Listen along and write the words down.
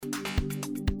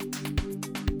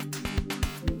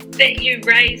that you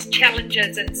raised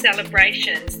challenges and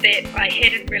celebrations that I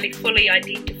hadn't really fully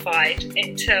identified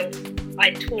until I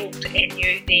talked, and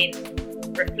you then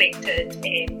reflected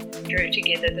and drew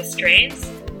together the strands.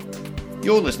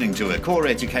 You're listening to a Core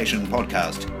Education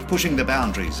podcast, pushing the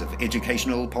boundaries of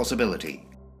educational possibility.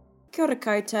 Kia ora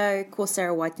koutou, ko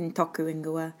Sarah White in Toku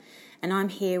Ingoa, and I'm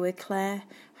here with Claire,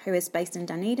 who is based in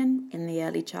Dunedin in the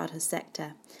early childhood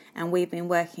sector. And we've been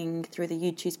working through the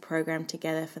UChoose program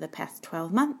together for the past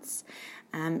 12 months.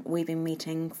 We've been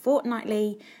meeting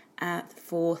fortnightly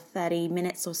for 30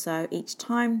 minutes or so each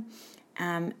time,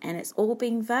 and it's all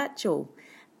been virtual.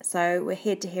 So we're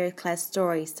here to hear Claire's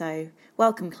story, so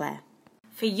welcome, Claire.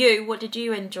 For you, what did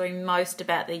you enjoy most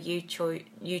about the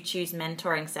UChoose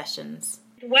mentoring sessions?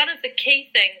 One of the key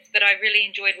things that I really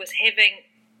enjoyed was having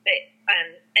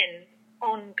an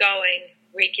ongoing,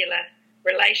 regular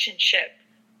relationship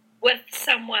with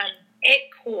someone at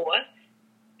core,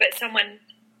 but someone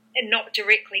not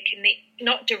directly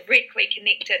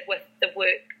connected with the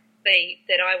work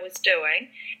that I was doing,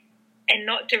 and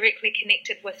not directly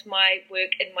connected with my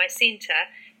work in my centre,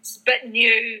 but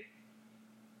knew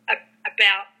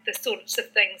about the sorts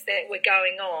of things that were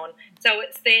going on. So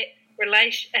it's that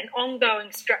an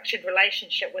ongoing structured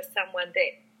relationship with someone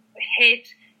that had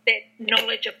that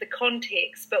knowledge of the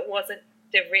context but wasn't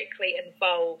directly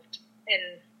involved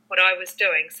in what I was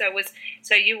doing.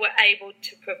 So you were able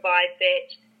to provide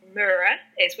that mirror,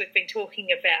 as we've been talking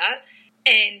about,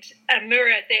 and a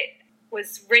mirror that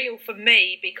was real for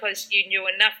me because you knew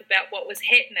enough about what was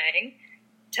happening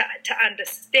to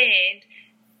understand,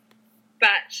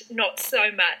 but not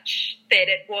so much that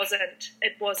it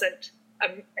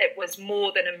was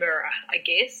more than a mirror, I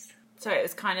guess. So it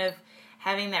was kind of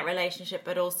having that relationship,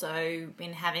 but also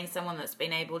been having someone that's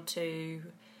been able to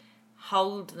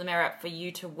hold the mirror up for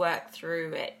you to work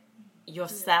through it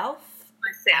yourself,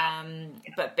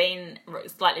 but being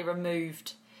slightly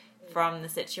removed from the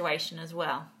situation as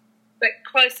well. But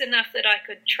close enough that I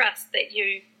could trust that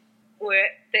you were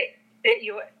that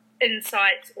your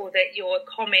insights or that your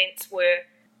comments were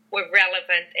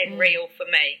relevant and real for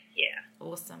me. Yeah.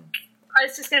 Awesome. I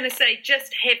was just going to say,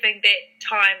 just having that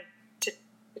time to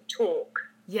talk.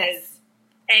 Yes.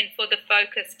 And for the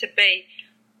focus to be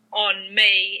on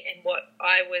me and what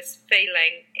I was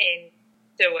feeling and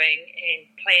doing and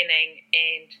planning,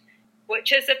 and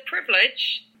which is a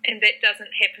privilege, and that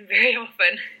doesn't happen very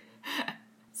often.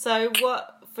 So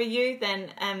what, for you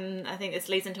then, I think this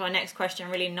leads into our next question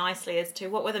really nicely, as to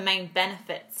what were the main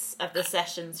benefits of the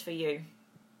sessions for you?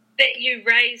 That you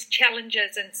raised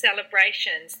challenges and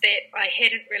celebrations that I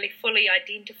hadn't really fully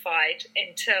identified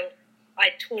until I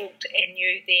talked, and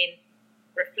you then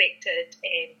reflected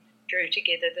and drew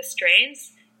together the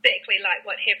strands, exactly like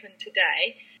what happened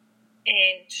today,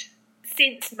 and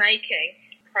sense-making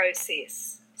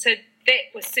process. So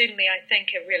that was certainly, I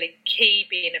think, a really key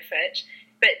benefit.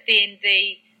 But then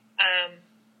the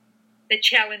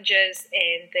challenges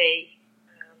and the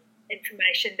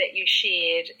information that you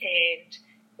shared,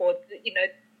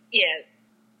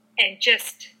 and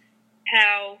just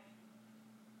how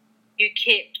you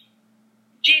kept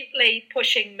gently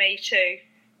pushing me to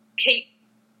keep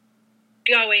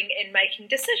going and making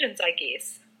decisions, I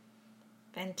guess.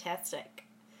 Fantastic.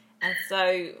 And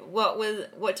so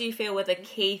what do you feel were the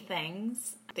key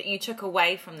things that you took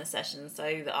away from the session?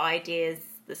 So the ideas,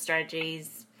 the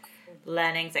strategies,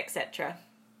 learnings, etc.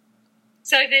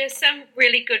 So there's some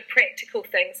really good practical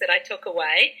things that I took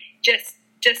away just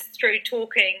through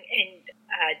talking, and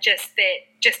just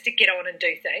to get on and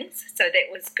do things. So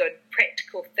that was good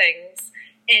practical things.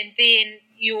 And then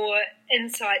your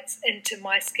insights into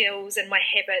my skills and my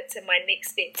habits and my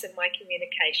next steps in my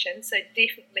communication. So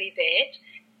definitely that.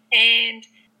 And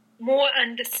more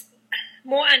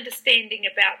understanding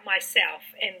about myself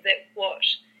and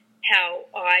how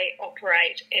I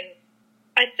operate. And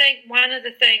I think one of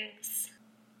the things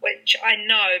which I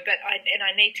know, but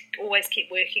I need to always keep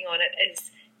working on it,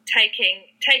 is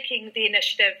taking the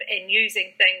initiative and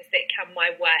using things that come my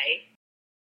way.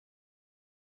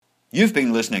 You've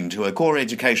been listening to a Core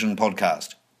Education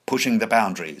podcast, pushing the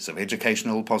boundaries of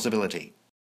educational possibility.